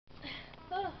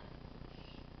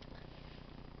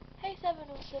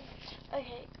TheSevenAwesome.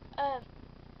 Okay,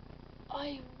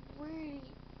 I'm really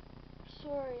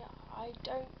sorry, I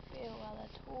don't feel well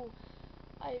at all.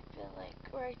 I've been like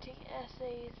writing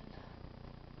essays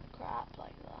and crap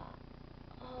like that.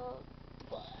 I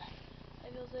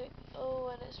feel so,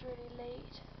 and it's really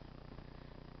late.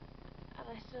 And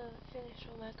I still haven't finished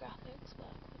all my graphics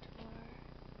work for tomorrow.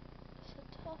 It's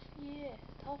a tough year,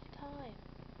 tough time,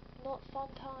 not fun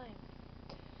time.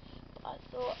 I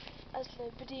thought, as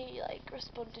nobody like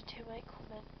responded to my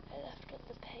comment I left on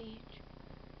the page,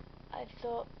 I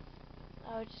thought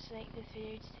I would just make this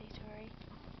video to say sorry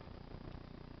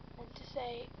and to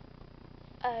say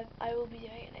I will be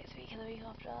doing it next week and the week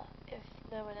after if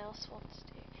no one else wants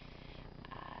to,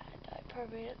 and I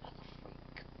probably look like a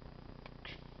freak.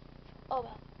 Oh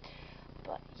well,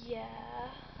 but yeah,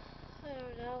 I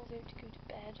don't know, I'm going to go to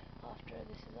bed after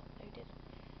this is uploaded,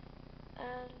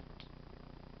 and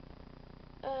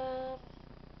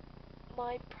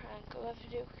my prank, I'll have to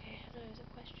do, okay, I know there's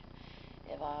a question.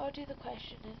 If I'll do the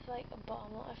question, it's like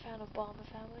Obama, I found Obama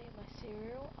family in my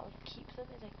cereal, I would keep them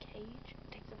in a cage,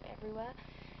 and take them everywhere,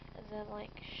 and then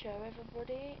like show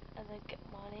everybody, and then get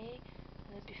money, and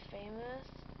then be famous,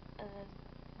 and then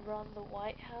run the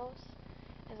White House,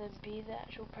 and then be the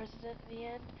actual president in the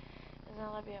end, and then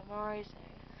I'd be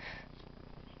amazing.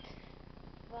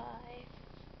 Bye.